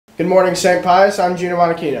Good morning, St. Pius. I'm Gino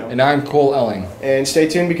Monachino. And I'm Cole Elling. And stay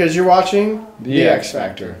tuned because you're watching The X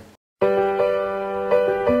Factor.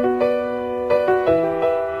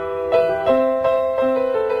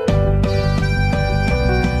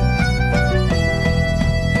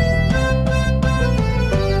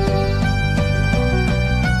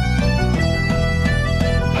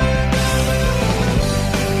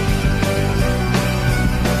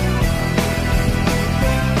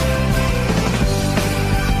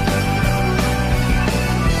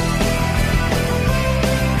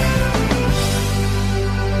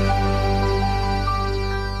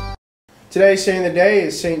 Today's saint of the day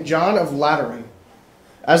is St. John of Lateran.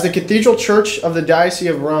 As the cathedral church of the Diocese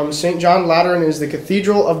of Rome, St. John Lateran is the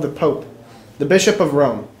cathedral of the Pope, the Bishop of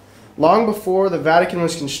Rome. Long before the Vatican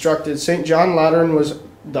was constructed, St. John Lateran was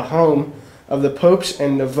the home of the popes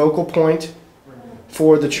and the focal point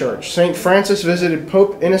for the church. St. Francis visited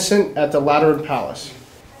Pope Innocent at the Lateran Palace.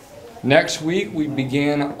 Next week, we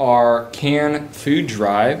begin our can food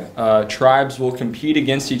drive. Tribes will compete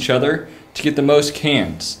against each other to get the most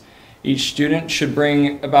cans. Each student should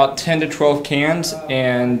bring about 10 to 12 cans,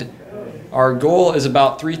 and our goal is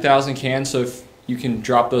about 3,000 cans, so if you can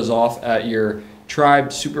drop those off at your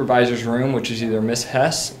tribe supervisor's room, which is either Miss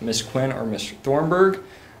Hess, Miss Quinn, or Mr. Thornburg.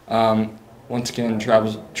 Once again,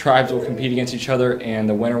 tribes will compete against each other, and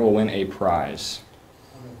the winner will win a prize.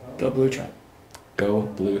 Go Blue Tribe. Go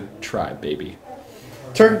Blue Tribe, baby.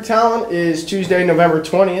 Turkey Talent is Tuesday, November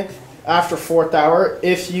 20th, after 4th hour.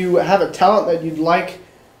 If you have a talent that you'd like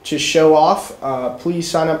to show off, please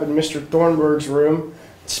sign up in Mr. Thornburg's room.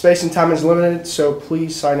 Space and time is limited, so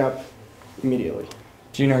please sign up immediately.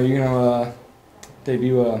 Gino, are you going to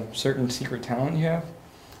debut a certain secret talent you have?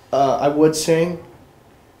 I would sing,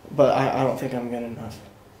 but I don't think I'm good enough.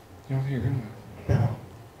 You don't think you're good enough? No.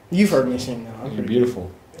 You've heard me sing, though. You're beautiful.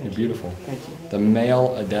 You're beautiful. Thank you. The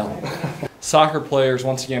male Adele. Soccer players,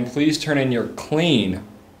 once again, please turn in your clean,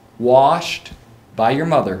 washed, by your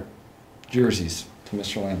mother, jerseys to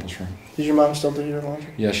Mr. Lample's room. Does your mom still do your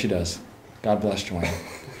laundry? Yes, she does. God bless Joanne.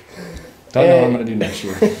 Don't know what I'm going to do next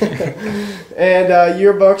year. And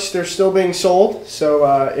yearbooks, they're still being sold,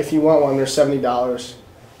 so if you want one, they're $70.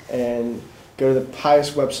 And go to the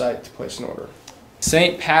Pius website to place an order.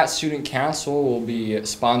 St. Pat Student Council will be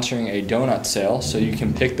sponsoring a donut sale, so you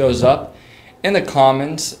can pick those up in the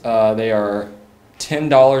Commons. They are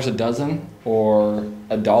 $10 a dozen or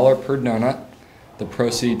 $1 per donut. The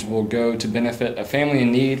proceeds will go to benefit a family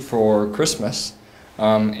in need for Christmas.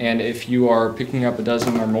 And if you are picking up a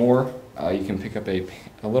dozen or more, you can pick up a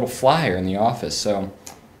little flyer in the office. So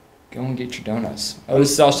go and get your donuts. Oh,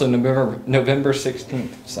 this is also November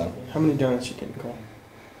 16th. So how many donuts you getting, Cole?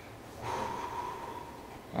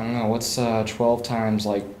 I don't know. What's 12 times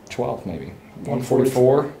like 12 maybe?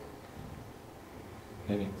 144?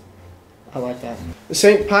 Maybe. I like that. The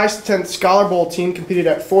St. Pius X Scholar Bowl team competed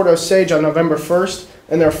at Fort Osage on November 1st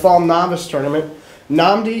in their fall novice tournament.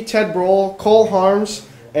 Namdi, Ted Brohl, Cole Harms,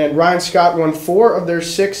 and Ryan Scott won 4 of their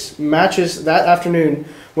 6 matches that afternoon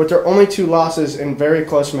with their only 2 losses in very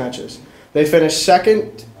close matches. They finished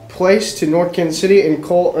second place to North Kansas City, and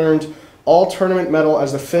Cole earned all-tournament medal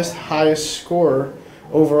as the 5th highest scorer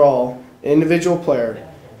overall individual player.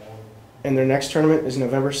 And their next tournament is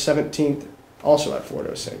November 17th, also at Fort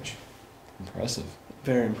Osage. Impressive.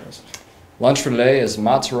 Very impressive. Lunch for today is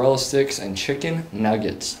mozzarella sticks and chicken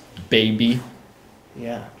nuggets, baby.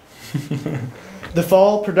 Yeah. The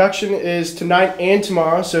fall production is tonight and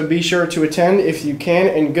tomorrow, so be sure to attend if you can,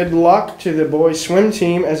 and good luck to the boys' swim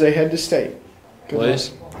team as they head to state.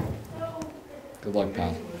 Blaze. Good luck,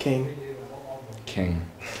 pal. King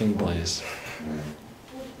Blaze.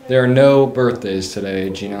 There are no birthdays today,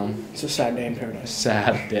 Gino. It's a sad day in paradise.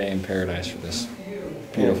 Sad day in paradise for this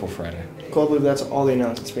beautiful Friday. Cool, I believe that's all the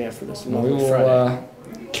announcements we have for this We will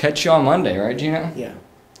catch you on Monday, right, Gino? Yeah.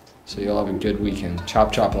 So you'll have a good weekend.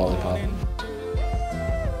 Chop, chop, lollipop.